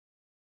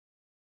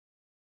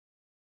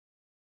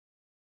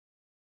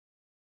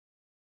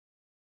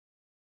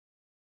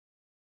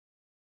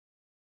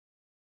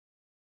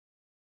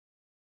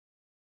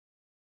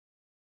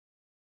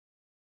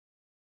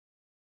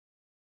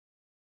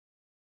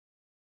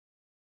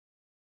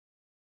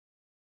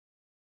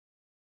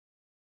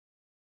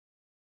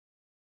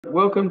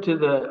Welcome to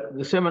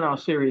the seminar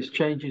series,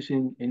 Changes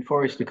in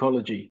Forest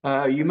Ecology.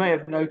 You may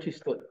have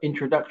noticed that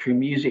introductory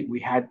music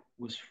we had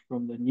was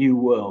from the New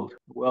World.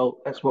 Well,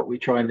 that's what we're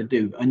trying to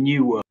do, a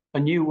new world. A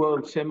new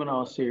world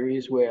seminar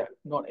series where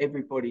not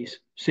everybody's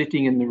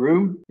sitting in the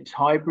room. It's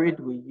hybrid.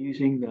 We're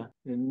using the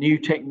new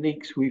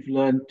techniques we've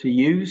learned to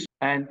use,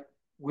 and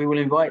we will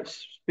invite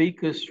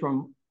speakers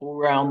from all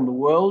around the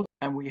world,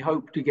 and we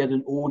hope to get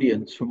an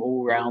audience from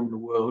all around the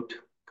world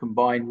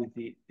combined with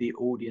the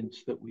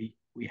audience that we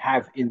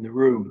have in the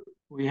room.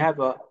 We have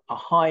a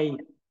high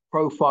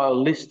profile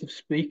list of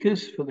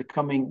speakers for the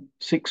coming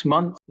 6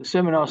 months. The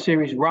seminar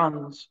series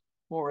runs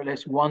more or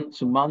less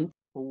once a month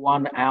for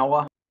 1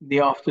 hour in the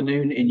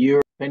afternoon in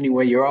Europe, depending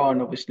where you are,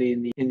 and obviously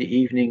in the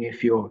evening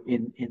if you're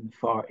in the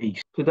Far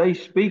East.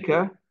 Today's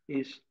speaker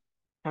is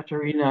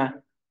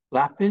Katharina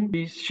Lapin.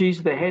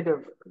 She's the head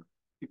of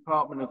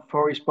Department of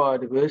Forest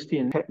Biodiversity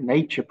and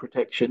Nature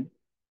Protection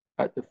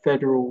at the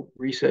Federal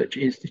Research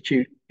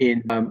Institute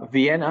in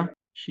Vienna.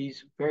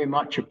 She's very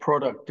much a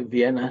product of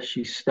Vienna.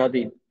 She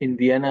studied in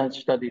Vienna,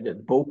 studied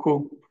at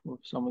Bochum, for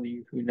some of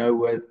you who know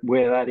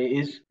where that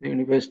is, the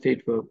University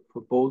for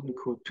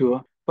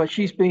Bodenkultur. But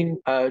she's been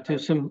to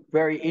some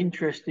very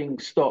interesting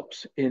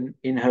stops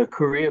in her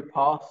career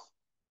path,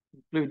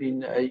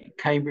 including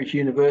Cambridge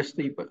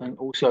University, and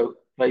also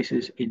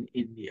places in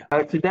India.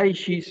 Today,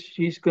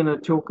 she's going to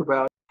talk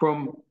about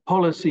from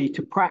policy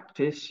to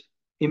practice,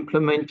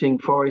 implementing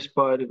forest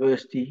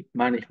biodiversity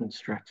management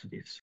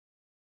strategies.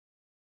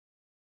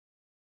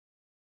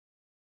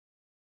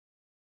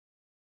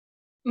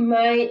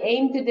 My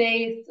aim today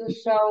is to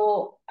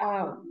show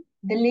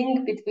the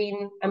link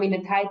between,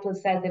 the title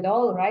says it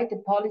all, right?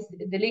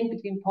 The link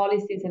between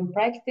policies and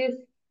practice,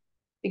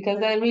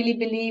 because I really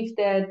believe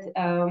that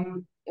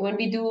when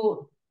we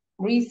do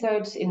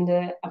research in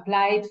the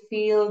applied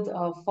field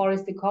of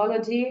forest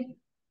ecology,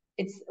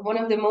 it's one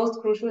of the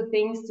most crucial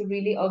things to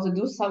really also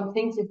do some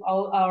things with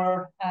all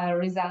our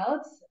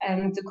results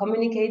and to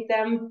communicate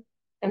them.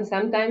 And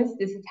sometimes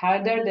this is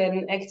harder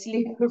than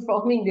actually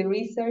performing the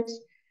research.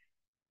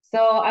 So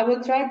I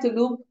will try to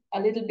loop a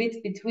little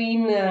bit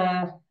between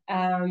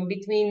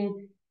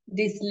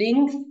these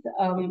links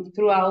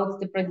throughout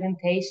the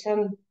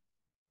presentation,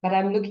 but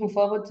I'm looking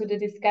forward to the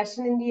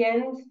discussion in the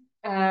end,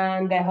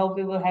 and I hope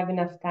we will have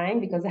enough time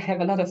because I have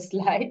a lot of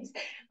slides,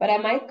 but I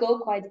might go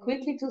quite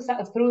quickly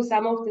through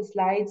some of the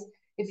slides.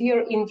 If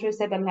you're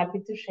interested, I'm happy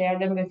to share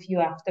them with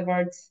you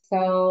afterwards.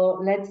 So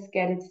let's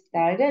get it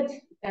started.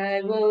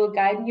 I will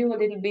guide you a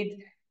little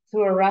bit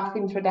through a rough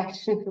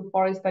introduction to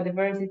forest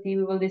biodiversity.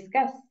 We will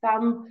discuss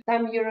some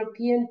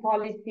European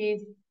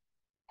policies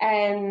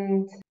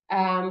and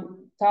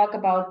talk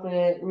about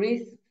the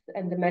risks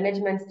and the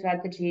management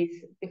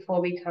strategies before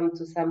we come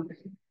to some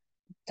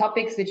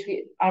topics which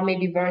are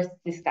maybe worth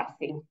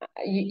discussing.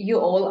 You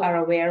all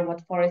are aware what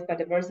forest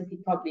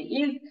biodiversity probably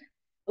is.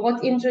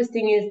 What's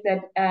interesting is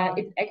that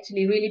it's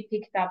actually really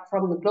picked up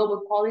from the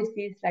global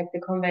policies like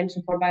the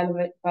Convention for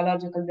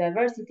Biological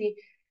Diversity.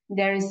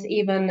 There is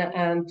even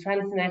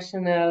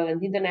transnational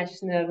and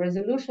international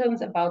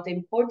resolutions about the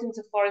importance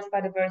of forest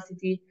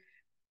biodiversity,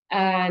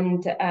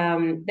 and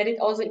that it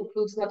also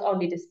includes not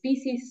only the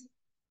species,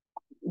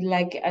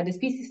 like at the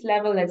species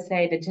level, let's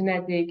say the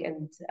genetic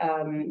and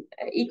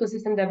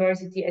ecosystem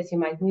diversity, as you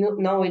might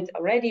know it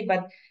already,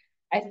 but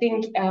I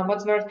think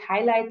what's worth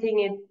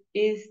highlighting it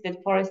is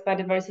that forest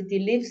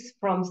biodiversity lives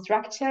from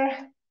structure,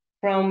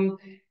 from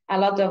a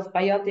lot of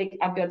biotic,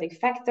 abiotic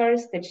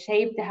factors that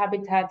shape the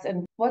habitats.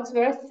 And what's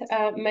worth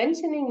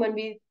mentioning when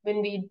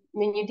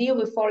you deal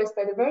with forest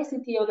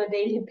biodiversity on a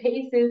daily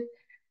basis,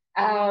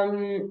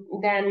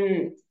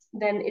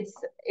 then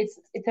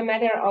it's a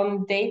matter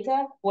on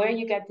data, where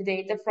you get the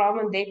data from,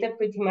 and data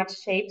pretty much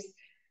shapes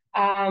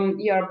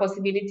your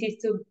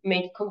possibilities to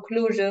make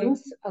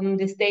conclusions on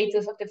the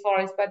status of the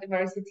forest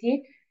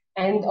biodiversity,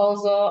 and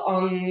also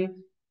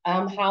on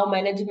how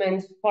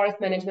forest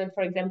management,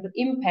 for example,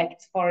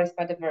 impacts forest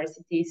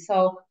biodiversity.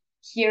 So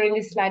here in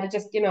this slide,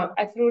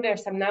 I threw there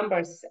some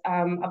numbers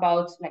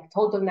about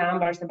total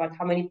numbers about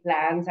how many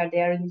plants are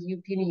there in the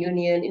European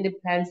Union, in the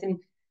plants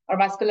or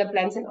vascular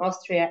plants in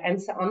Austria,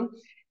 and so on.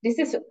 This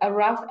is a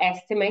rough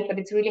estimate, but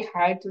it's really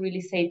hard to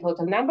really say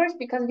total numbers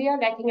because we are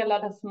lacking a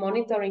lot of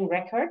monitoring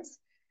records.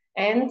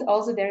 And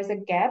also there's a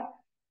gap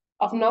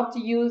of not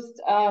used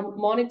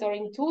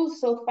monitoring tools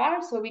so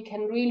far, so we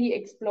can really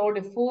explore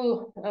the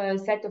full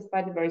set of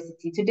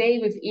biodiversity. Today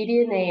with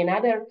eDNA and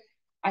other,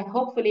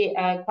 hopefully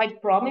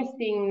quite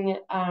promising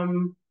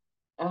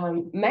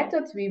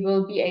methods, we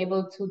will be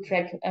able to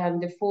track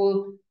the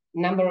full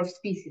number of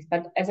species.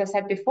 But as I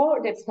said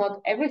before, that's not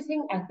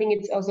everything. I think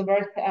it's also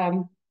worth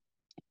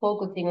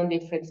focusing on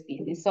different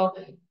species. So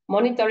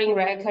monitoring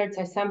records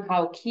are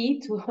somehow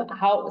key to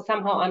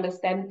somehow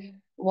understand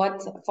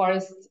what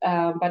forest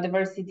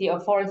biodiversity or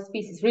forest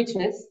species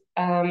richness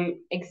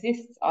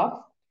exists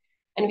of.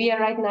 And we are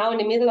right now in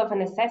the middle of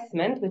an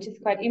assessment, which is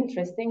quite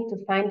interesting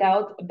to find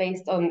out,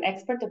 based on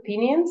expert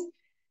opinions,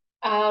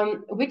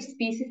 which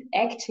species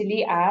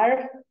actually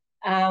are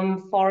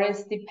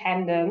forest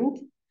dependent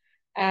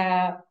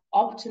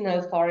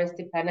optional forest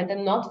dependent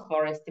and not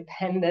forest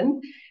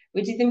dependent,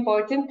 which is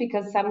important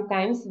because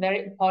sometimes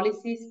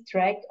policies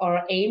track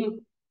or aim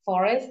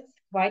forests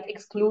quite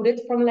excluded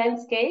from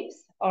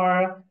landscapes,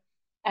 or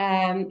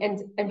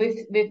and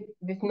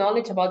with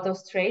knowledge about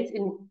those traits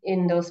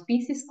in those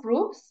species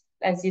groups,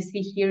 as you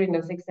see here in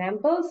those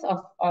examples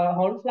of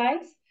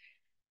hornflies,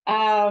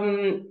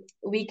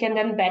 we can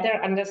then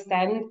better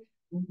understand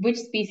which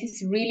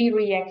species really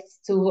reacts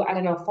to, I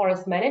don't know,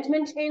 forest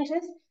management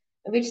changes,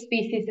 which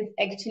species is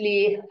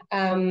actually,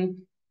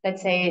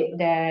 let's say,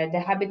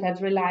 the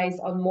habitat relies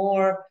on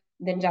more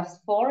than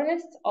just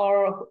forests,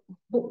 or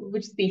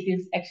which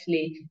species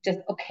actually just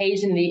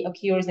occasionally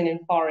occurs in a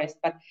forest,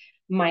 but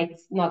might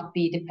not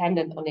be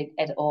dependent on it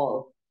at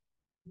all.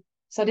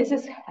 So this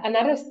is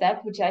another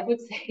step, which I would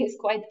say is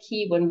quite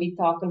key when we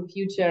talk on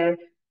future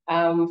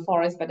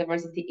forest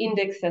biodiversity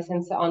indexes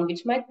and so on,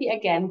 which might be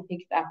again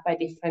picked up by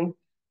different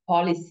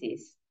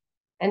policies.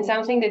 And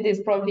something that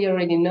is probably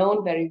already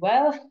known very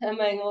well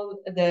among all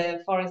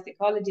the forest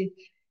ecologists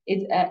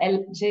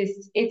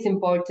is it's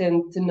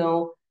important to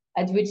know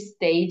at which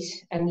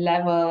stage and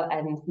level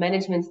and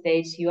management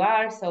stage you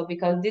are. So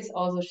because this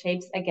also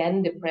shapes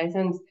again the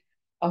presence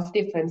of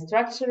different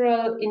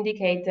structural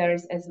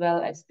indicators as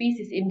well as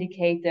species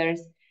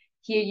indicators.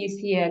 Here you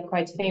see a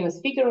quite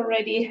famous figure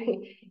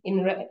already.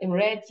 In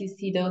red, you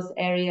see those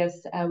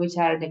areas which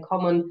are the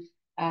common,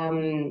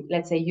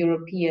 let's say,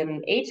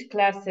 European age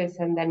classes,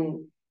 and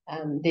then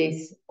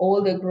this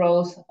older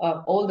growth,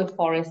 older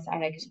forests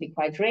are actually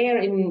quite rare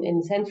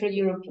in Central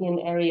European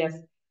areas,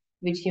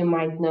 which you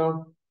might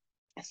know.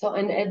 So,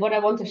 and what I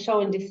want to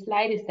show in this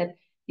slide is that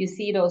you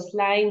see those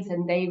lines,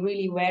 and they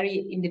really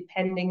vary in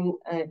depending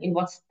in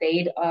what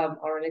state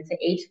or let's say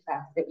age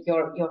class that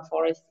your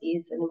forest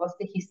is, and what's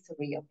the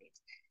history of it,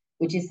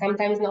 which is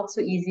sometimes not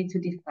so easy to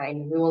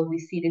define. We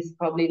see this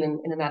probably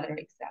in another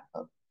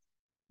example.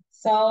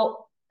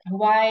 So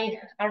why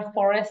are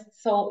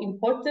forests so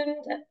important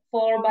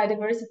for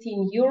biodiversity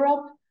in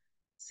Europe?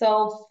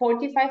 So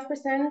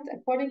 45%,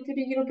 according to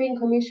the European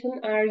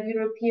Commission, are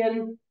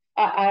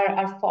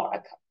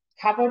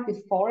covered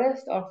with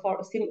forest or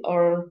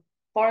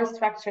forest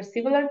structure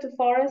similar to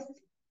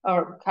forests,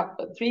 or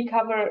tree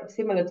cover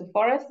similar to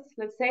forests,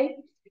 let's say.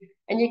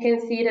 And you can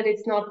see that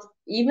it's not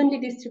evenly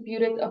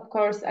distributed, of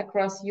course,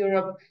 across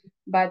Europe,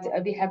 but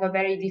we have a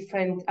very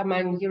different,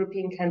 among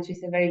European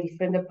countries, a very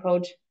different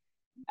approach.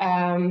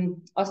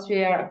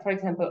 Austria, for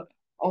example,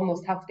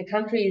 almost half the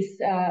country is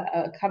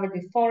covered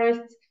with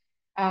forests,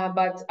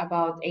 but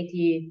about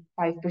 85%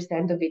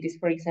 of it is,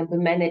 for example,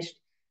 managed.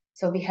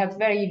 So we have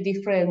very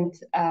different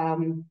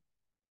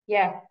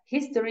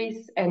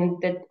histories,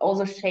 and that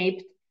also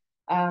shaped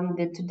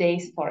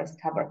today's forest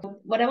cover.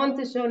 What I want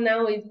to show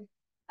now is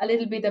a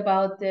little bit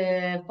about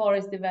the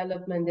forest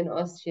development in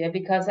Austria,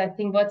 because I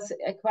think what's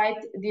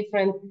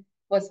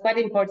quite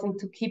important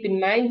to keep in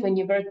mind when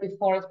you work with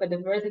forest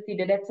biodiversity,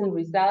 that that's a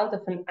result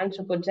of an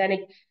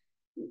anthropogenic,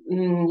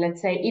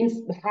 let's say,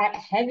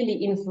 heavily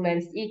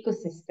influenced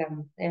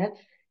ecosystem. Yeah?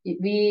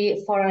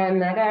 For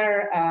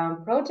another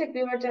project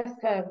we were just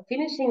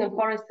finishing on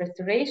forest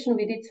restoration,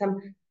 we did some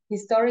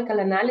historical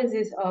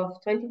analysis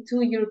of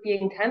 22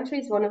 European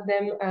countries. One of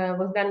them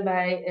was done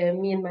by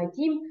me and my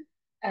team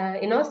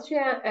in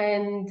Austria,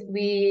 and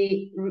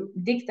we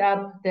digged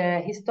up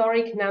the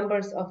historic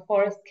numbers of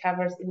forest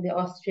covers in the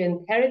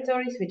Austrian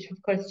territories, which of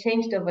course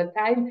changed over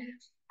time.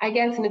 I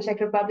guess in the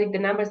Czech Republic the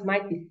numbers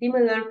might be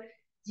similar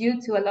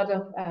due to a lot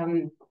of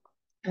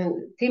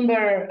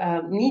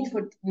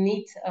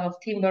need of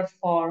timber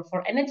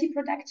for energy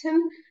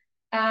production.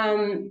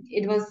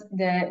 It was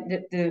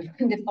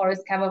the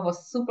forest cover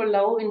was super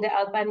low in the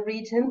Alpine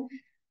region.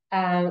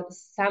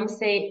 Some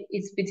say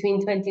it's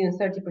between 20 and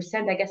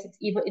 30%. I guess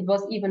it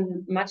was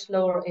even much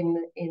lower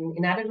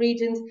in other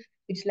regions,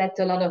 which led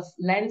to a lot of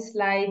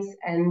landslides,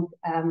 and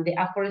the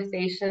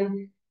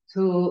afforestation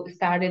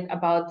started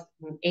about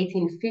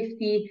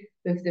 1850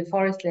 with the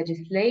forest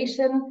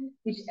legislation,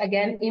 which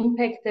again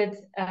impacted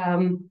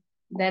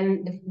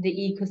then the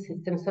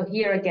ecosystem. So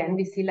here again,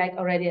 we see like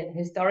already a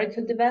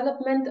historical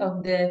development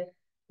of the,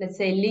 let's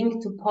say,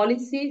 link to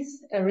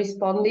policies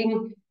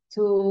responding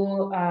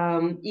to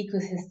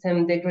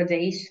ecosystem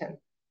degradation.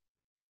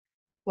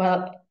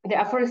 Well,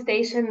 the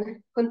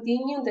afforestation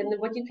continued, and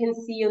what you can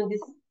see on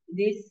this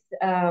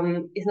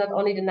is not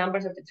only the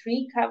numbers of the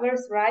tree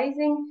covers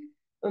rising,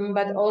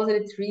 but also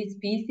the tree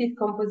species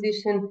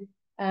composition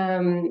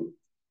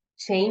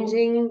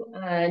changing,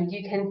 and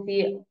you can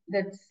see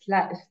that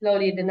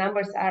slowly the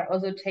numbers are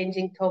also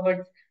changing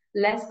towards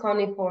less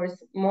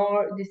conifers,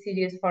 more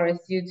deciduous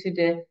forests due to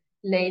the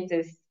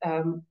latest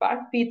bark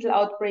beetle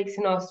outbreaks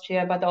in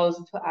Austria, but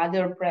also to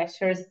other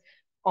pressures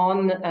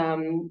on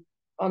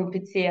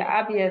Picea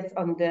abies,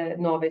 on the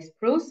Norway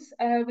spruce,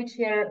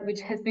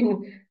 which has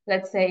been,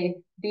 let's say,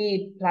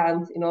 the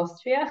plant in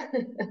Austria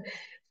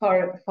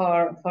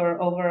for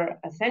over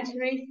a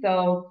century.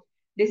 So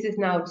this is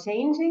now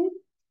changing,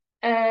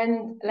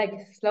 and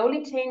like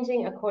slowly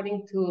changing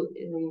according to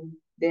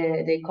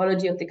the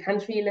ecology of the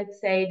country.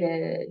 Let's say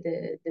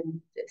the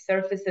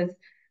surfaces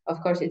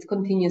of course, it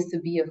continues to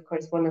be, of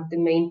course, one of the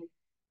main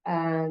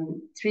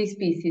tree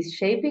species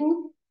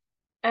shaping.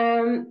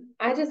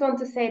 I just want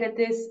to say that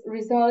these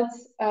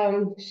results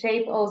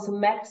shape also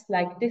maps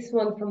like this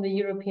one from the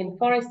European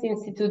Forest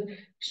Institute,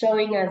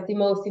 showing us the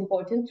most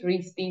important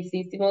tree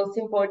species, the most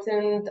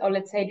important, or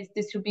let's say, this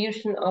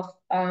distribution of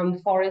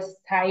forest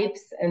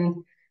types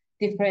and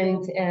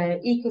different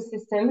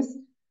ecosystems,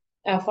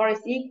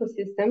 forest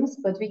ecosystems.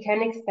 But we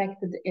can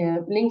expect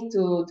that linked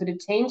to the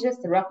changes,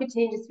 the rapid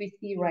changes we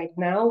see right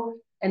now,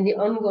 and the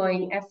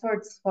ongoing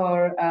efforts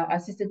for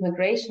assisted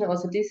migration,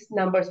 also these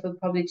numbers will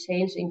probably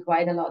change in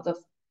quite a lot of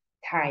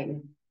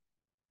time.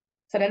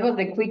 So that was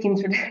a quick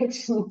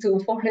introduction to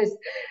forest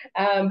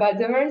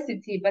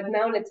biodiversity, but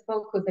now let's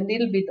focus a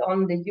little bit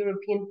on the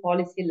European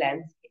policy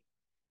landscape.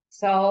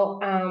 So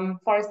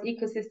forest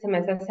ecosystem,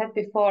 as I said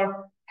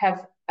before,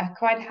 have a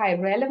quite high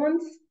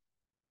relevance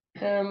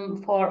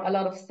for a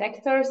lot of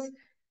sectors,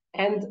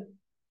 and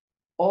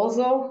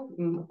also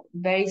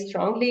very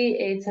strongly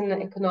it's an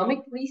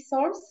economic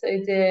resource.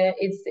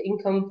 It's the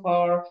income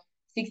for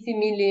 60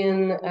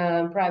 million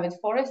private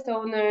forest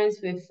owners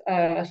with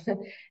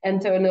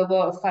and turnover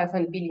of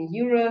 500 billion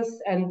euros,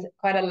 and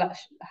quite a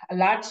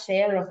large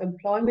share of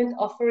employment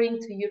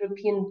offering to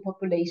European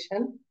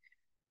population.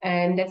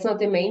 And that's not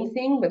the main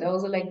thing, but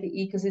also like the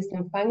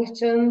ecosystem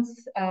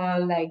functions,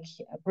 like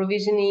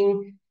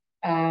provisioning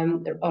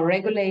or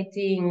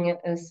regulating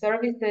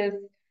services,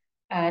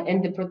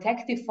 and the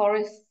protective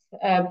forest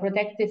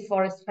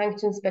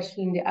function,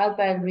 especially in the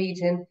Alpine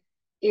region,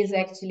 is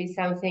actually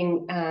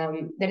something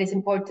that is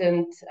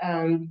important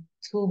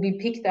to be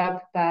picked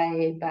up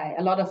by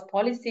a lot of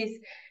policies.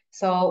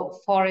 So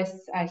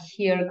forests are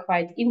here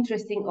quite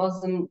interesting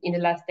also in the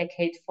last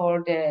decade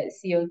for the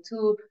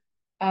CO2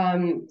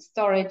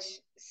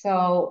 storage.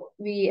 So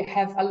we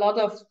have a lot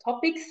of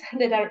topics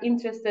that are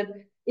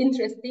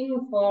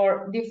interesting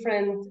for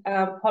different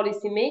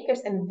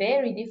policymakers and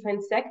very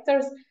different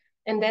sectors.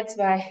 And that's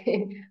why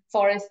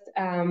forests,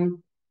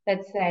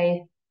 let's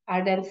say,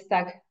 are then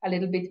stuck a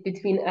little bit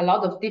between a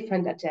lot of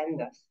different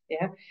agendas.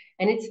 Yeah,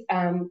 and it's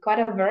quite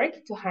a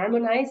work to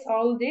harmonize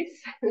all this.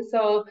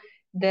 So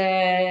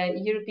the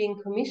European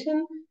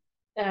Commission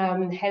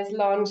has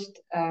launched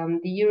the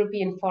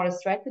European Forest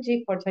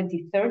Strategy for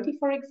 2030,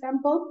 for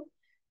example.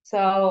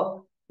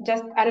 So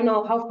just, I don't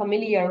know how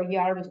familiar you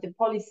are with the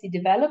policy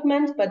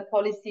development, but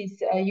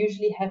policies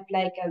usually have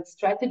like a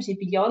strategy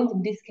beyond.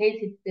 In this case,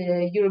 it's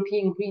the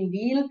European Green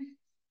Deal.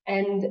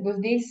 And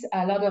with this,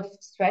 a lot of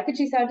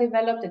strategies are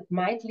developed that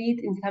might lead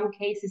in some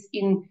cases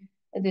in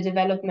the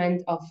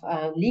development of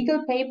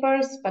legal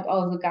papers, but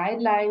also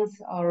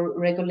guidelines or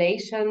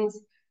regulations.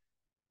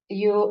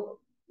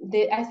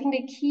 I think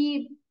the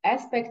key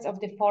aspects of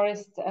the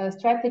forest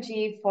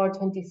strategy for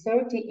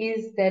 2030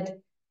 is that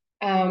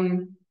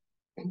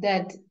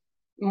that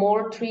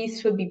more trees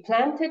should be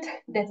planted.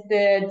 That's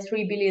the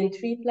 3 billion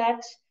tree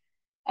pledge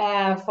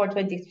for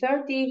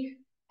 2030,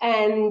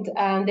 and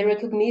the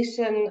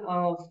recognition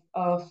of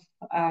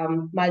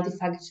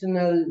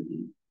multifunctional,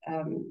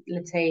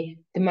 let's say,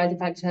 the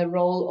multifunctional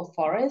role of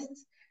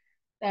forests.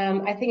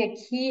 I think a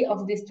key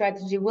of this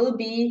strategy will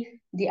be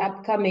the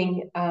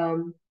upcoming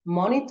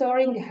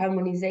monitoring, the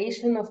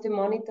harmonization of the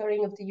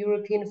monitoring of the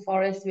European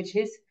forest, which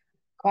is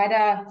quite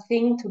a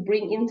thing to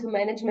bring into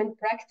management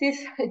practice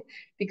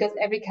because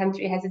every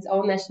country has its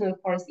own national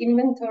forest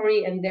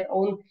inventory and their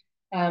own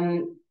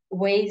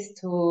ways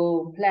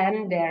to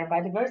plan their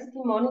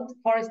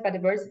forest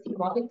biodiversity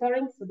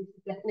monitoring. So this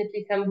is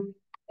definitely some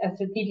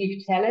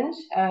strategic challenge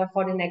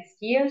for the next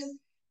years.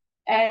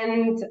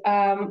 And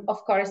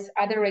of course,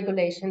 other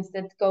regulations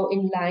that go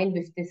in line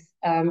with this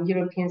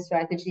European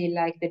strategy,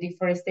 like the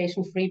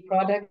deforestation-free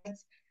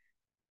products,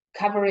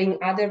 covering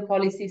other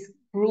policies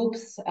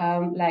groups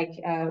like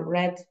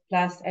RED+,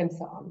 and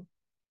so on.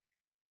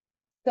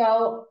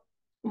 So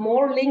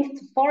more linked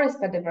to forest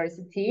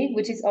biodiversity,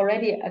 which is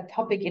already a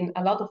topic in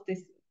a lot of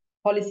these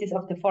policies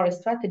of the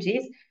forest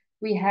strategies,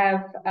 we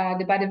have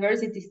the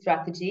biodiversity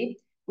strategy,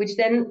 which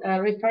then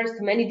refers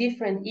to many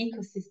different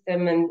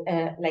ecosystem and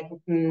like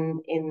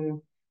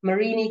in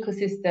marine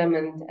ecosystem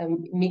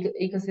and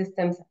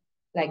ecosystems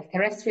like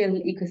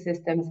terrestrial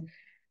ecosystems,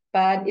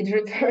 but it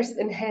refers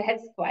and has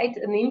quite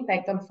an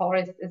impact on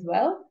forests as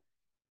well.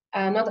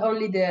 Not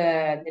only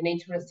the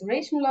nature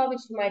restoration law,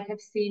 which you might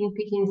have seen,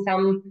 picking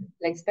some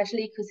like special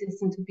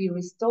ecosystem to be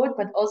restored,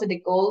 but also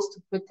the goals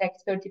to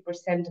protect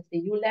 30% of the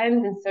EU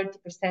land and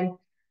 30%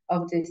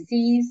 of the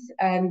seas,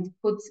 and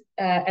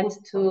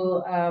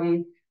to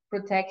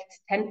protect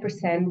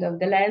 10% of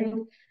the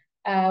land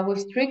with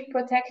strict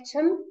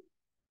protection.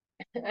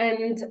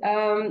 And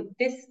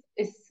this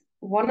is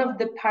one of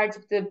the parts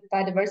of the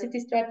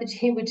biodiversity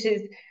strategy, which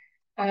is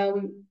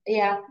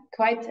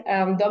quite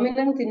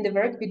dominant in the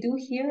work we do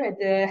here at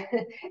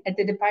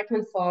the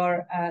Department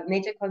for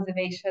Nature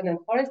Conservation and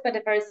Forest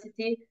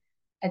Biodiversity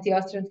at the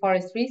Austrian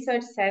Forest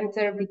Research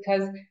Center,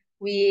 because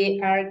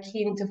we are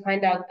keen to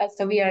find out,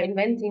 so we are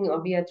inventing, or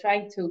we are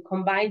trying to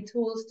combine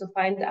tools to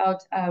find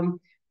out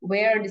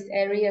where these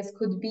areas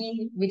could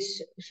be,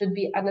 which should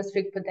be under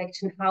strict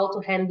protection, how to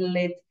handle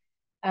it,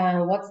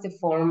 what's the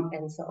form,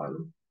 and so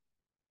on.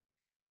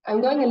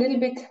 I'm going a little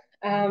bit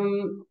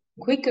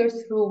quicker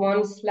through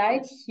one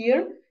slide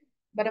here,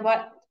 but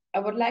what I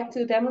would like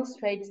to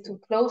demonstrate to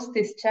close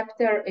this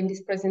chapter in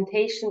this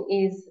presentation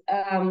is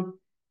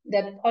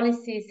that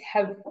policies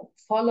have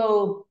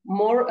follow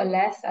more or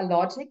less a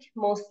logic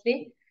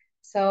mostly.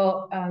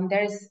 So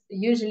there's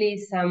usually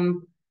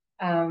some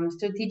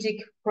strategic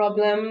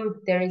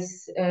problem, there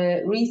is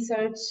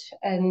research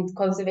and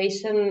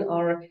conservation,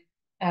 or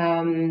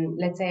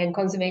let's say a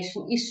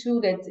conservation issue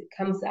that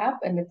comes up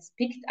and it's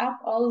picked up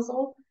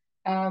also,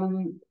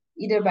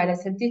 either by the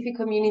scientific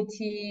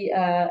community,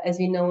 as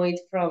we know it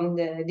from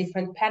the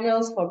different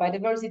panels for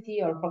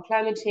biodiversity or for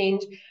climate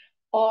change,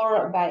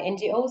 or by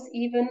NGOs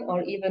even,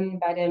 or even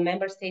by the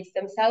member states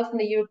themselves in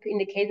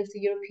the case of the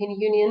European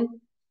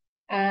Union.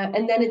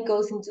 And then it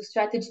goes into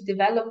strategy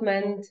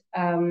development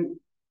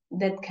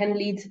that can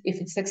lead, if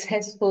it's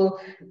successful,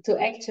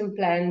 to action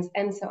plans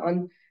and so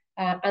on,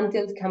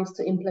 until it comes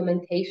to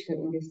implementation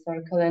in this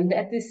circle. And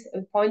at this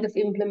point of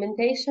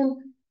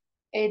implementation,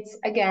 it's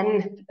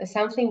again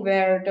something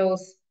where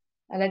those,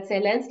 let's say,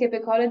 landscape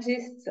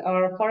ecologists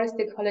or forest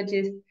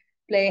ecologists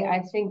play,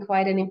 I think,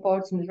 quite an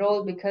important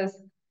role, because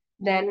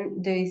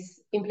then these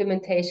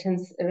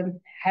implementations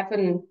have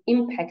an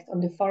impact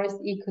on the forest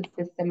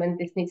ecosystem, and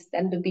this needs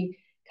then to be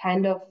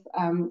kind of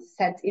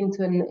set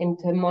into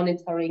a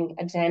monitoring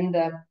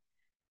agenda.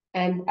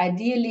 And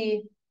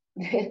ideally,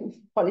 the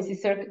policy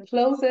circle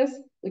closes,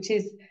 which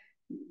is,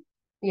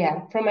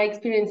 yeah, from my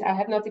experience, I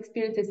have not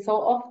experienced it so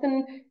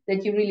often,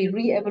 that you really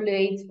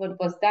re-evaluate what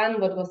was done,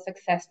 what was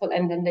successful,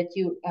 and then that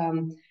you,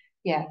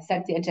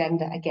 set the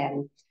agenda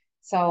again.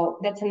 So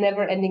that's a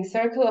never-ending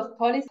circle of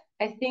policy.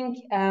 I think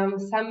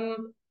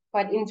some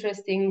quite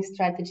interesting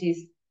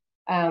strategies,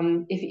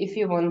 if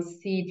you want to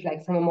see it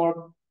like from a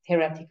more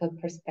theoretical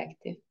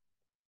perspective.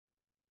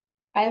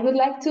 I would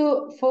like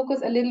to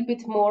focus a little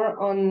bit more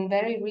on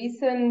very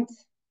recent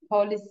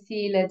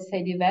policy, let's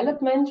say,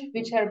 development,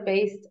 which are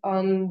based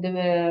on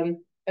the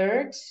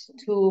urge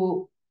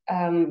to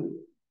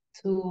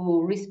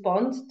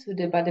respond to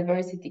the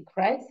biodiversity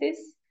crisis.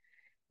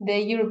 The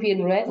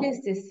European Red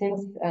List is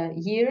since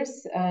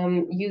years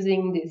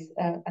using this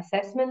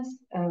assessment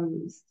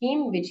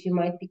scheme, which you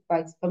might be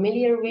quite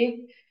familiar with,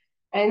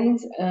 and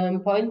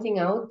pointing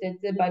out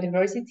that the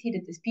biodiversity,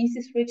 that the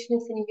species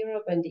richness in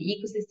Europe and the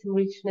ecosystem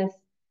richness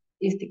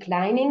is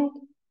declining,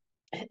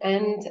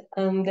 and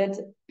that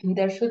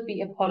there should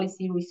be a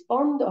policy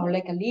response, or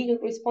like a legal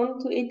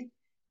response to it,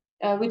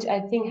 which I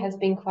think has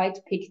been quite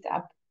picked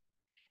up.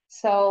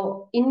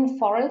 So in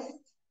forests,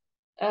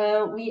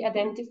 we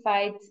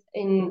identified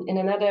in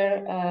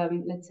another,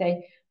 let's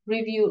say,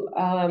 review,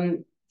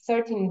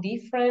 13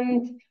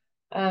 different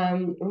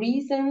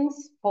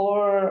reasons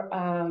for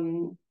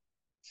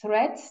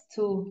threats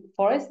to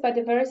forest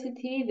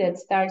biodiversity, that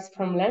starts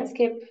from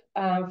landscape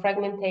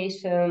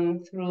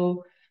fragmentation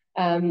through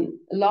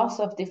loss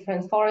of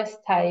different forest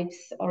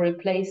types or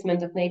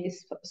replacement of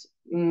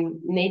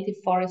native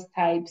forest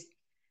types,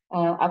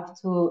 up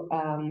to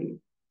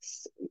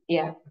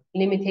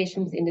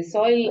limitations in the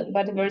soil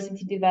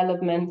biodiversity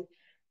development.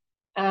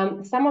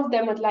 Some of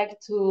them I'd like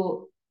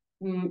to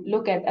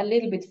look at a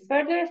little bit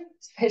further,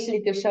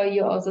 especially to show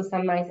you also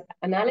some nice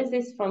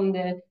analysis from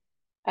the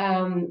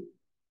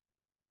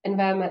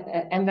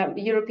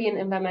European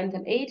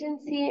Environmental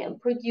Agency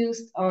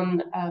produced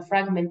on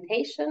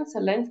fragmentation. So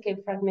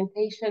landscape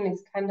fragmentation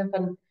is kind of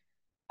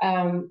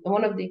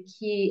one of the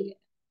key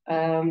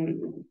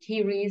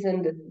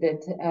reasons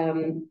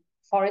that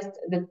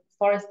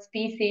forest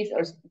species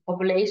or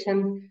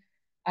populations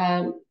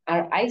are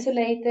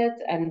isolated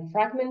and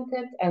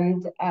fragmented,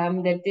 and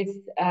that this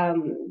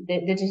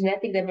the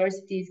genetic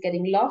diversity is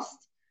getting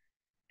lost,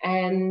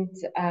 and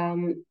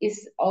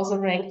is also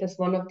ranked as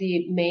one of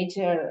the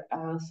major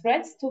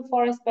threats to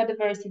forest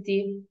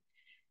biodiversity.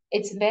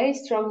 It's very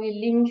strongly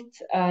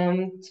linked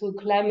to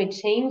climate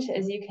change.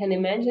 As you can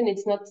imagine,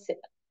 it's not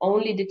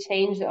only the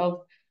change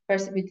of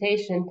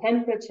precipitation and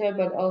temperature,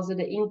 but also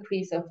the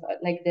increase of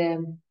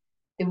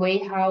the way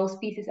how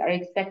species are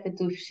expected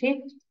to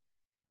shift.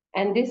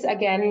 And this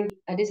again,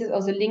 this is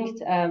also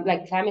linked,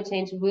 like climate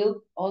change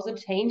will also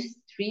change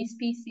tree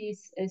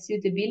species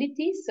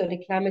suitability. So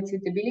the climate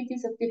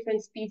suitabilities of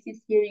different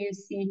species. Here you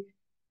see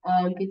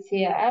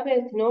Picea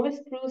avet, Novus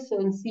spruce,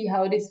 and see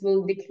how this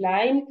will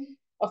decline.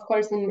 Of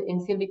course, in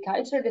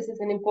silviculture, this is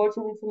an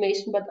important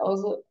information, but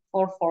also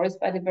for forest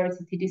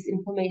biodiversity, this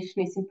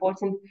information is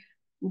important,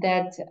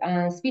 that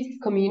species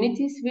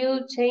communities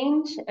will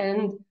change,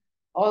 and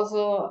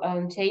also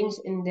change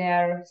in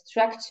their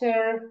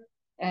structure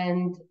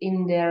and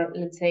in their,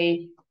 let's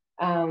say,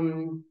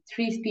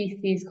 tree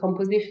species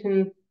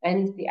composition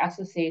and the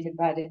associated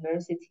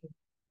biodiversity.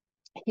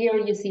 Here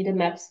you see the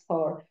maps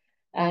for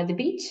the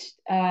beach,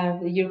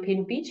 the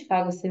European beach,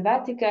 Fagus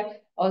sylvatica.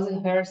 Also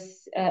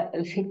hers,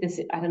 I think this,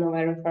 I don't know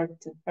why I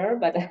referred to her,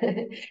 but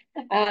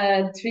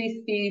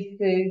tree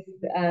species,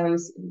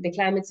 the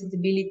climate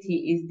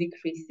suitability is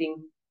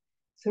decreasing.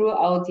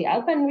 throughout the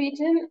Alpine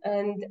region,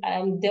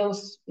 and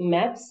those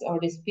maps or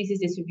the species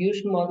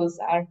distribution models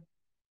are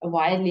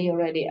widely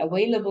already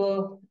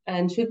available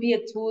and should be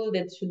a tool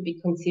that should be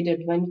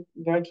considered when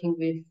working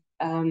with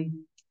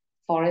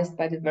forest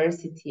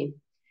biodiversity.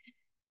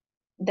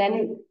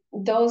 Then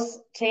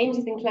those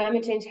changes in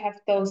climate change have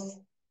those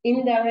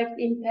indirect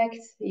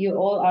impacts. You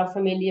all are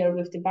familiar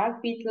with the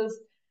bark beetle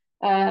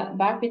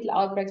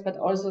outbreaks, but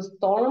also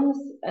storms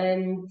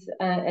and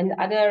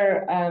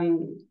other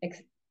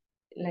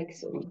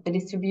the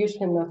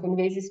distribution of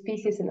invasive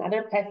species and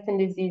other pests and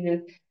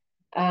diseases.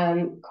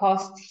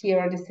 Cost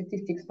here the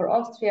statistics for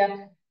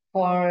Austria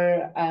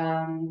for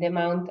the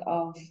amount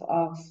of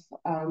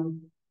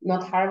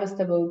not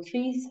harvestable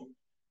trees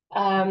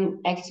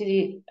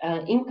actually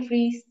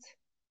increased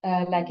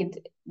like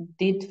it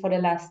did for the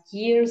last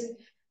years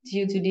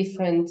due to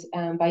different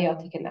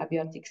biotic and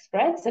abiotic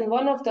threats. And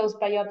one of those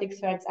biotic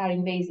threats are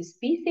invasive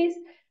species,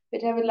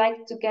 which I would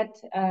like to get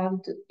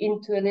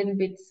into a little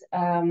bit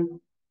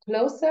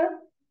closer.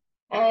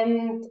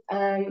 And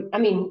I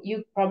mean,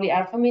 you probably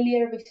are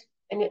familiar with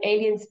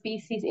alien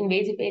species.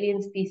 Invasive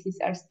alien species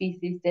are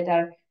species that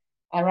are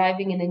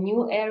arriving in a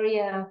new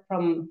area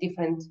from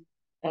different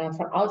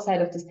from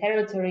outside of this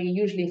territory,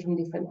 usually from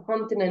different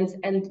continents,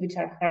 and which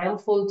are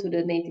harmful to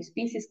the native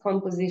species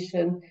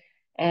composition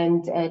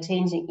and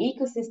changing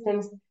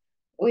ecosystems.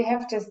 We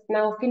have just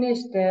now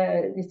finished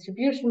the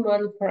distribution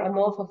model for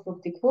Amorpha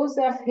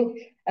fructicosa,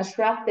 a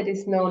shrub that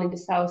is known in the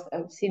south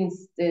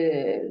since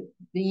the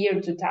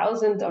year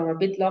 2000 or a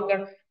bit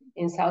longer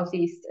in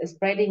southeast,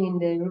 spreading in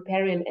the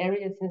riparian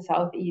areas in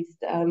southeast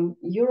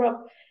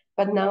Europe.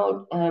 But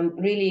now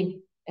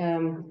really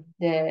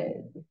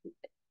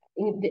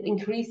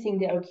increasing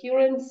the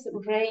occurrence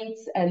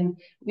rates, and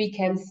we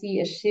can see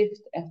a shift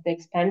of the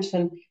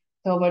expansion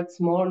towards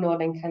more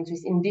northern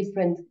countries in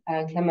different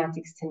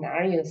climatic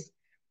scenarios.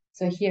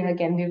 So here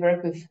again, we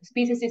work with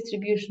species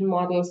distribution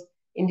models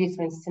in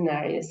different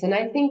scenarios. And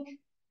I think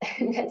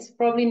that's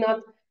probably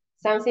not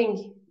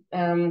something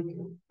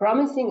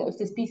promising. If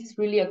the species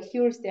really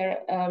occurs, there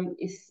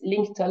is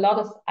linked to a lot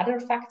of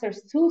other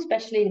factors too,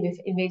 especially with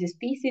invasive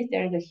species.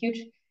 There is a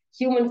huge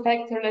human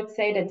factor, let's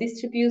say, that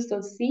distributes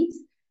those seeds.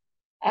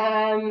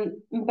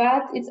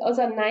 But it's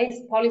also a nice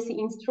policy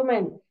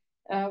instrument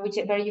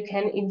where you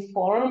can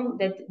inform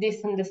that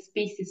this and the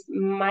species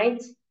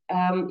might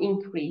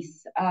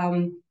increase,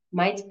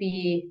 might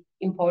be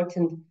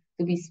important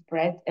to be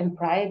spread and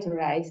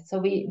prioritized.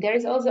 So there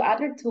is also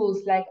other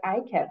tools like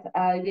ICAT,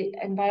 the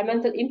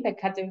environmental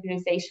impact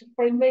categorization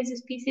for invasive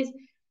species,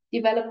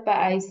 developed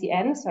by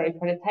ICN, sorry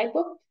for the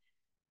typo,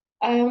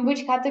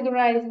 which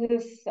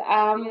categorizes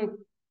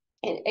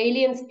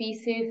alien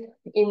species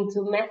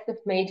into massive,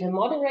 major,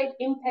 moderate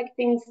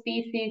impacting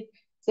species,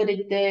 so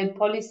that the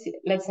policy,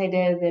 let's say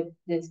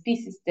the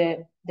species,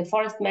 the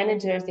forest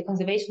managers, the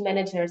conservation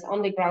managers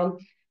on the ground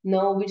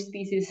know which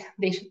species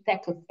they should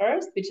tackle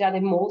first, which are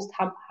the most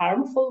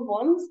harmful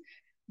ones.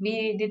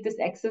 We did this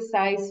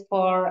exercise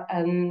for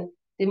the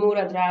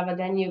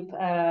Mura-Drava-Danube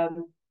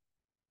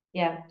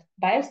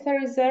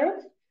biosphere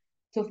reserve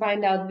to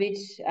find out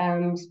which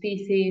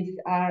species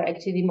are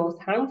actually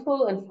most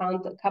harmful, and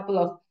found a couple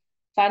of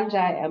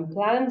fungi and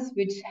plants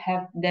which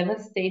have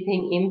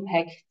devastating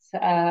impacts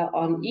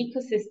on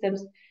ecosystems,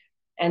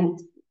 and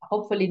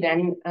hopefully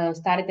then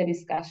started a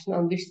discussion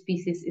on which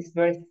species is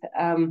worth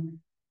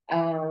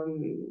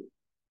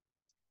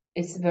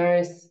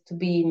to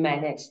be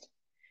managed.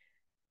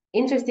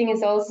 Interesting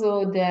is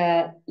also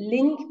the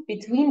link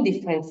between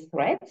different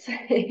threats.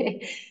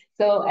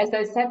 So as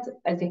I said,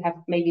 as you have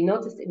maybe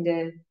noticed in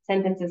the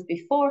sentences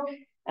before,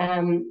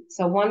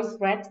 so one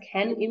threat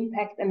can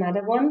impact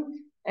another one.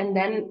 And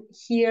then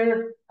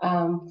here,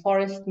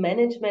 forest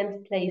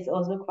management plays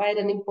also quite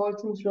an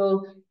important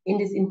role in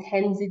this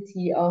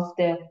intensity of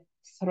the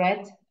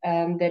threat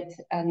that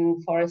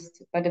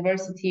forest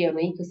biodiversity and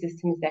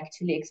ecosystem is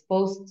actually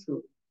exposed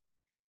to.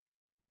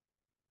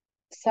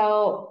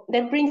 So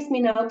that brings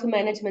me now to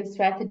management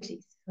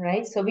strategies,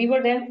 right? So we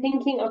were then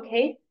thinking,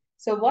 okay,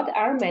 so what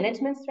are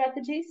management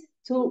strategies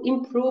to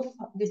improve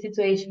the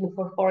situation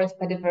for forest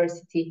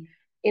biodiversity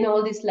in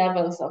all these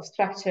levels of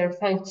structure,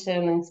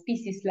 function, and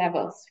species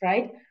levels,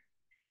 right?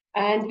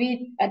 And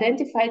we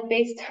identified,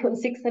 based on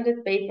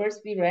 600 papers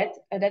we read,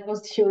 that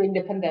was during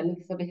the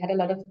pandemic, so we had a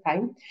lot of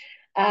time.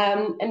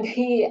 And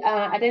we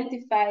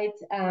identified,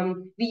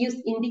 we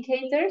used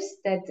indicators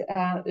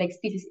that, like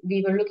species,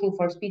 we were looking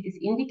for species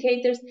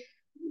indicators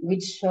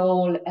which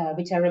show,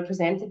 which are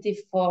representative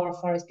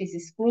for a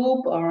species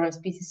group or a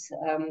species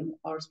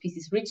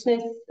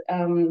richness,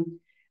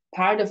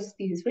 part of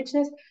species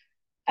richness,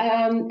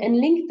 and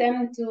link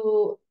them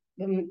to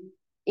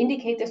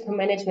indicators for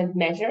management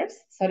measures.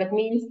 So that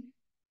means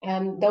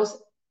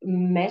those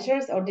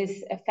measures or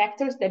these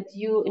factors that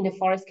you in the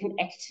forest can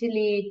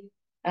actually,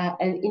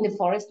 and in the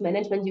forest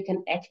management you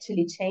can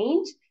actually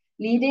change,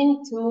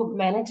 leading to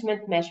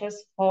management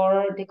measures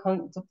for the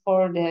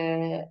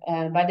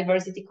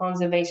biodiversity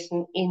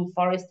conservation in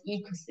forest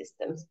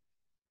ecosystems.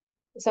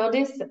 So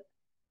this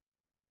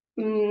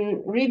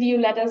review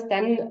led us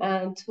then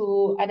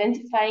to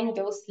identifying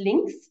those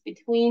links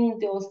between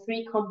those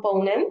three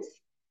components,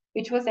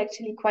 which was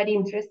actually quite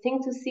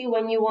interesting to see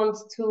when you want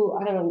to,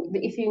 I don't know,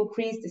 if you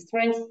increase the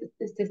strength,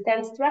 the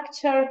stand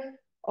structure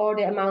or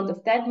the amount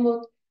of dead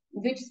wood,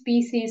 which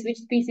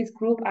species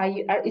group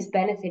is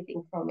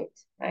benefiting from it,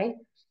 right?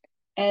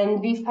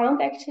 And we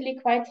found actually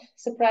quite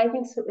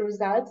surprising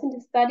results in the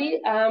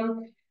study,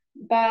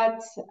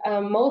 but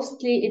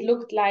mostly it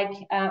looked like,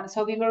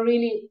 so we were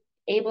really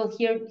able,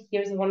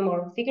 here's one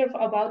more figure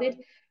about it,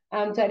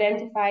 to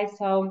identify.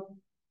 So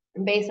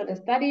based on the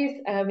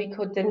studies, we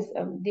could then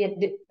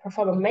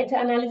perform a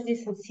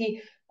meta-analysis and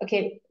see,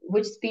 okay,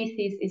 which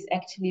species is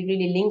actually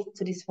really linked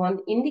to this one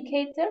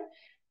indicator.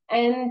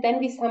 And then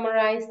we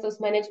summarize those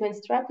management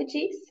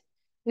strategies,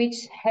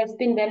 which has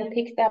been then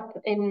picked up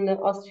in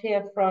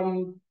Austria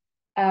from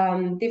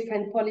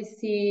different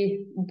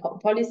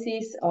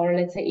policies, or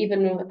let's say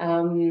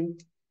even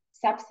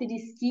subsidy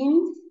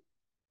schemes,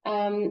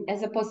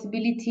 as a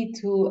possibility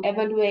to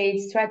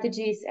evaluate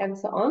strategies and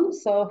so on.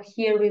 So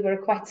here we were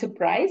quite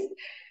surprised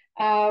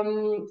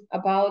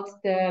about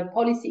the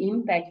policy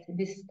impact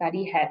this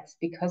study had,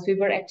 because we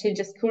were actually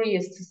just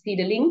curious to see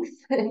the links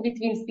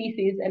between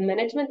species and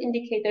management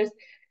indicators.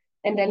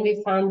 And then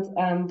we found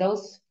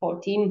those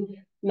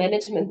 14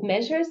 management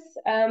measures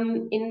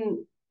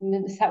in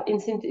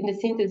the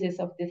synthesis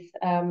of this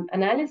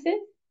analysis,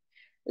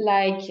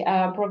 like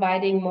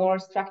providing more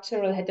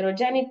structural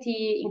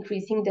heterogeneity,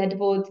 increasing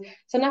deadwood.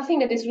 So nothing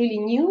that is really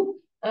new,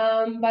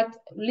 but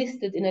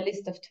listed in a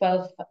list of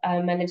 12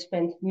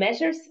 management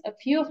measures. A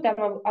few of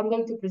them I'm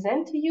going to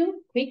present to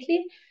you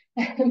quickly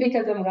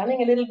because I'm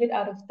running a little bit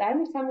out of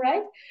time, if I'm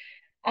right.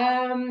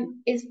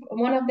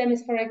 One of them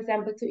is, for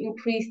example, to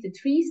increase the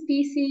tree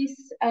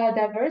species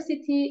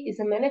diversity, is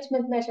a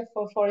management measure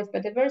for forest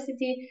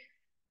biodiversity,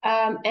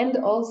 and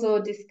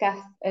also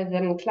discussed as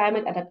a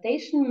climate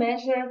adaptation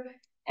measure,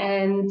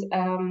 and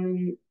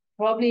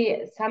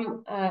probably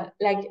some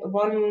like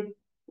one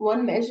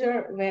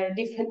measure where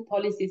different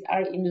policies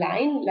are in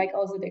line, like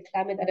also the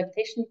climate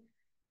adaptation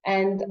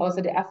and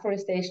also the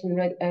afforestation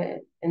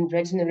and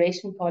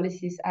regeneration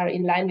policies are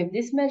in line with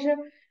this measure.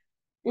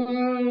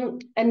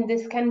 And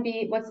this can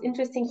be, what's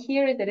interesting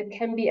here is that it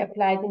can be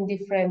applied in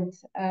different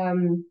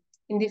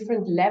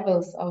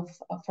levels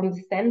from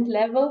the stand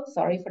level,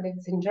 sorry for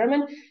this in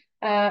German,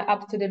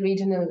 up to the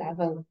regional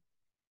level.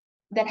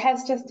 That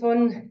has just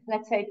one,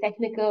 let's say,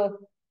 technical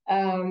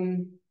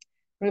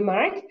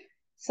remark.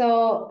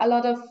 So a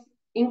lot of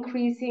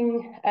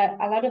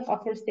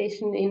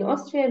afforestation in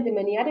Austria and in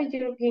many other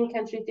European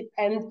countries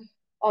depend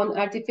on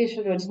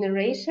artificial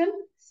regeneration.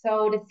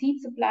 So the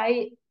seed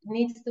supply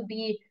needs to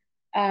be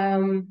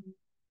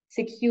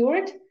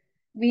secured.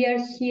 We are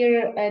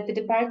here at the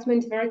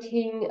department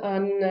working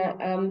on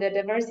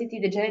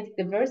the genetic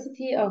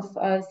diversity of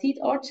seed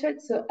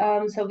orchards.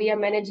 So we are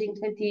managing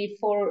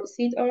 24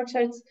 seed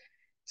orchards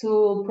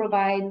to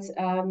provide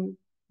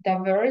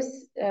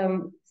diverse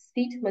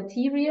seed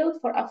material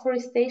for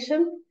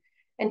afforestation.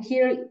 And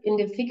here in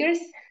the figures,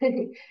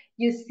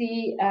 you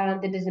see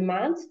the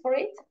demands for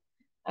it.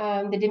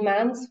 The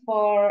demands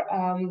for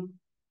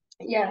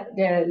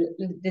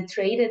the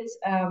traded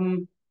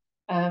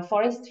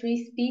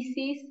forestry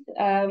species.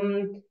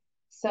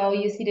 So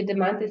you see the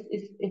demand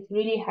is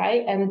really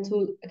high, and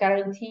to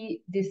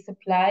guarantee this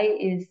supply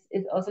is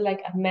also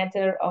like a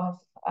matter of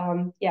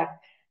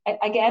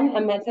again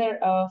a matter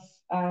of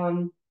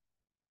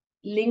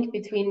link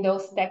between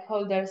those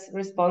stakeholders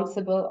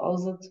responsible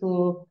also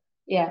to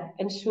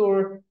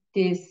ensure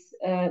this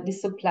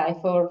supply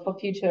for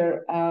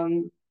future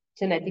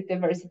genetic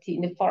diversity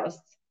in the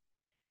forests.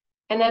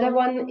 Another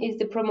one is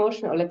the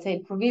promotion, or let's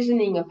say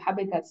provisioning of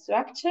habitat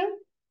structure.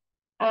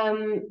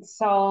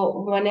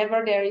 So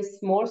whenever there is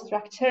more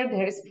structure,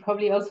 there is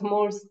probably also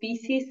more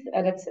species.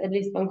 That's at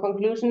least one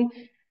conclusion.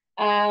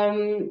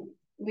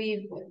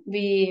 We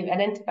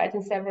identified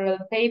in several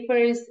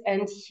papers,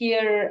 and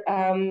here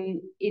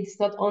it's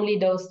not only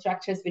those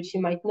structures which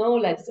you might know,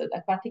 like the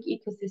aquatic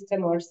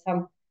ecosystem or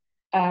some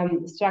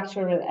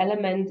structural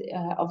element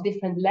of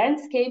different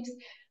landscapes,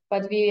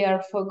 but we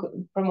are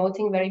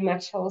promoting very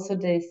much also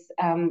this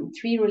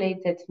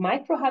tree-related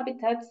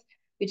microhabitats,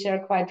 which are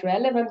quite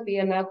relevant. We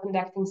are now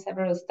conducting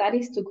several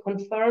studies to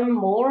confirm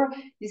more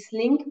this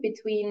link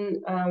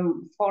between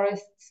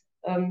forests,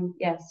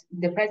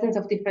 the presence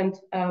of different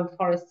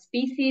forest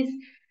species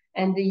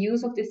and the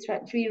use of these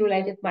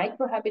tree-related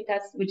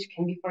microhabitats, which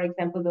can be, for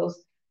example,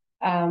 those,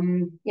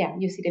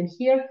 you see them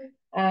here.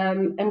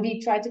 And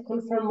we try to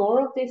confirm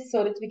more of this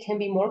so that we can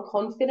be more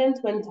confident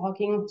when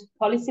talking to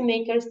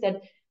policymakers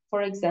that,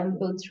 for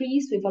example,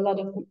 trees with a lot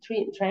of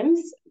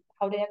TREMs,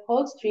 how they are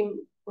called,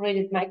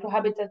 stream-related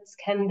microhabitats,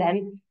 can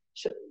then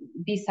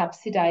be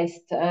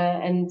subsidized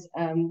and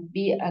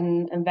be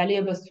a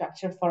valuable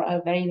structure for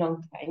a very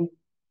long time.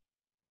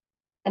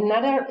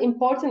 Another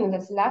important, and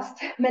that's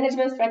last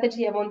management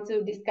strategy I want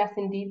to discuss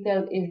in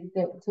detail is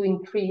to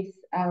increase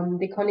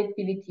the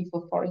connectivity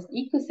for forest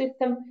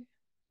ecosystem,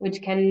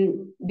 which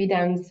can be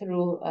done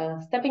through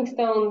stepping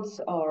stones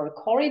or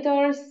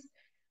corridors.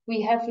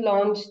 we have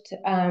launched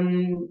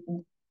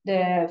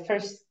the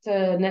first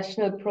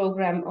national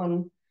program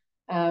on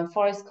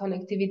forest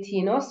connectivity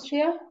in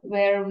Austria,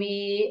 where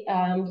we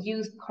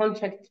use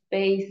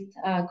contract-based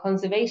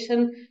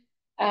conservation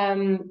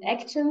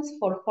actions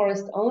for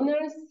forest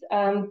owners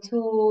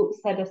to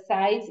set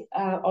aside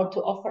or to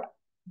offer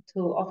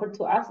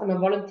to us on a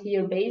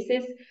volunteer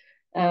basis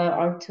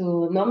or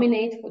to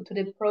nominate to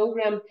the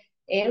program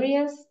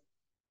areas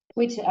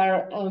which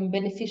are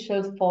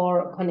beneficial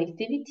for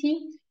connectivity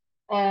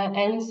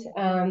and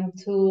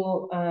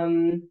to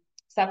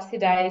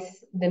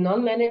subsidize the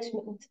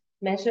non-management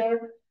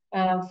measure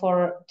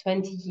for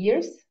 20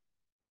 years.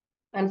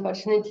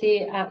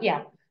 Unfortunately,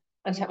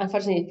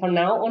 unfortunately for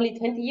now, only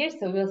 20 years,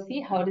 so we'll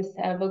see how this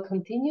will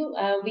continue.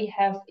 We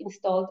have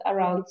installed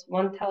around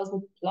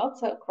 1,000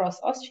 plots across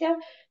Austria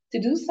to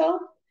do so.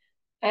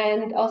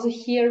 And also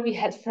here we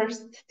had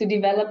first to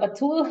develop a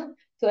tool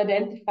to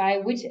identify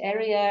which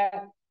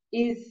area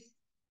is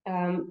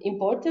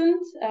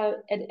important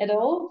at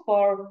all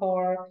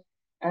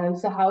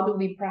so how do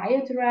we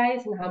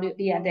prioritize and how do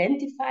we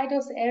identify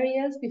those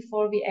areas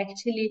before we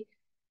actually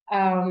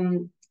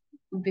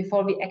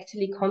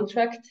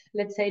contract,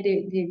 let's say,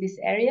 this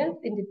area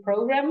in the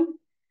program.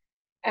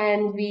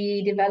 And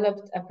we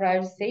developed a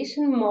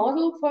prioritization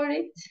model for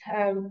it.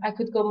 I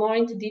could go more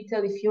into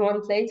detail if you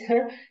want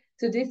later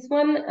to this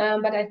one,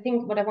 but I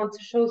think what I want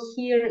to show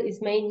here is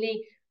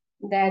mainly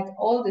that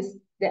all the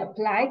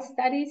applied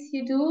studies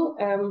you do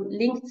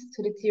linked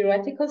to the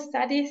theoretical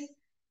studies,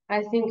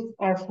 I think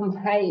are from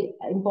high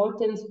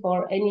importance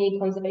for any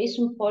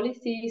conservation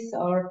policies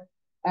or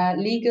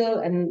legal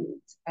and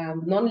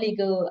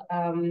non-legal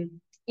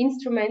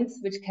instruments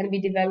which can be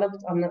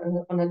developed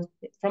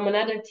from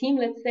another team,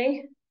 let's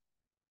say.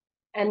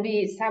 And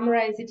we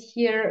summarize it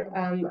here.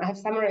 I have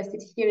summarized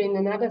it here in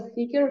another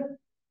figure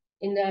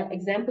in the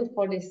example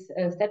for this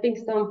stepping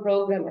stone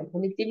program and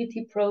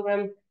connectivity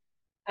program,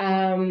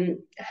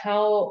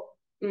 how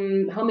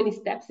many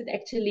steps it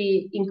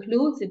actually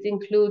includes. It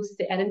includes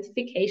the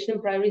identification,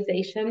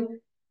 prioritization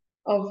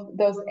of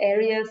those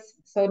areas.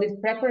 So these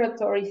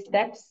preparatory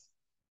steps,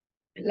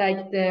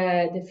 like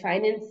the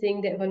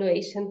financing, the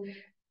evaluation,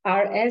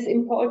 are as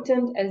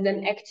important as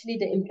then actually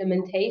the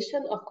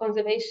implementation of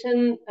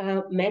conservation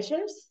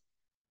measures.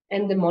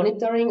 And the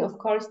monitoring, of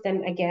course,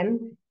 then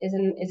again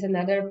is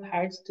another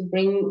part to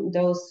bring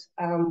those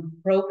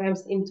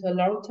programs into a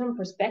long-term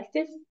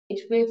perspective.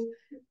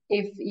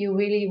 If you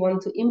really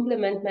want to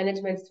implement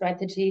management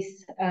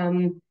strategies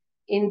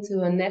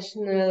into a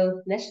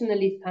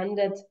nationally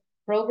funded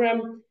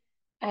program,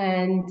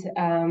 and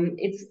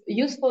it's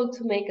useful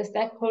to make a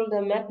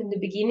stakeholder map in the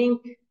beginning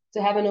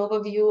to have an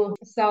overview.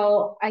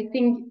 So I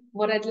think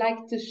what I'd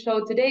like to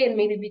show today, and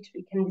maybe which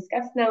we can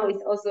discuss now,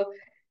 is also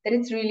that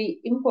it's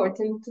really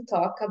important to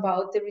talk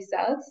about the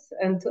results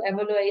and to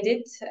evaluate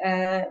it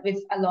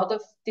with a lot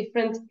of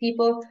different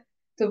people,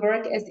 to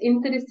work as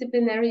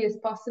interdisciplinary as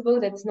possible.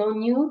 That's no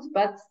news,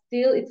 but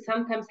still it's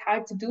sometimes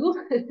hard to do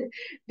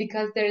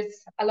because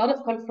there's a lot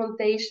of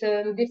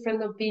confrontation,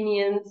 different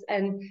opinions,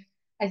 and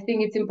I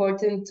think it's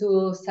important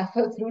to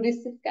suffer through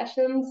these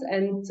discussions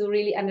and to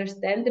really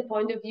understand the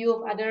point of view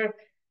of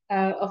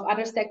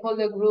other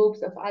stakeholder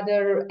groups, of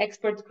other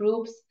expert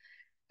groups,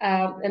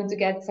 and to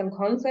get some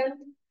consent.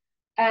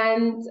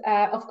 And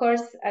of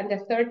course, and the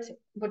third,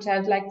 which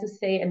I'd like to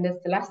say, and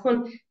that's the last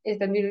one, is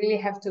that we really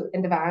have to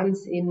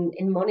advance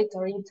in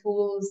monitoring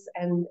tools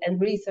and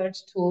research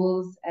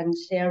tools and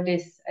share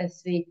this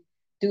as we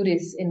do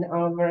this in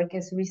our work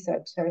as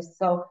researchers.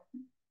 So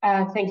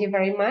thank you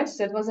very much.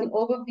 That was an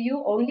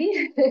overview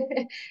only,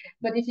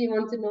 but if you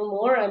want to know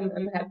more,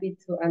 I'm happy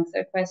to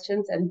answer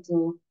questions and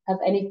to have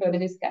any further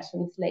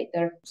discussions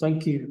later.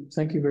 Thank you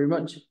very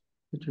much,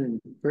 Katharina.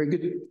 Very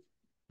good,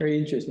 very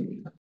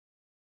interesting.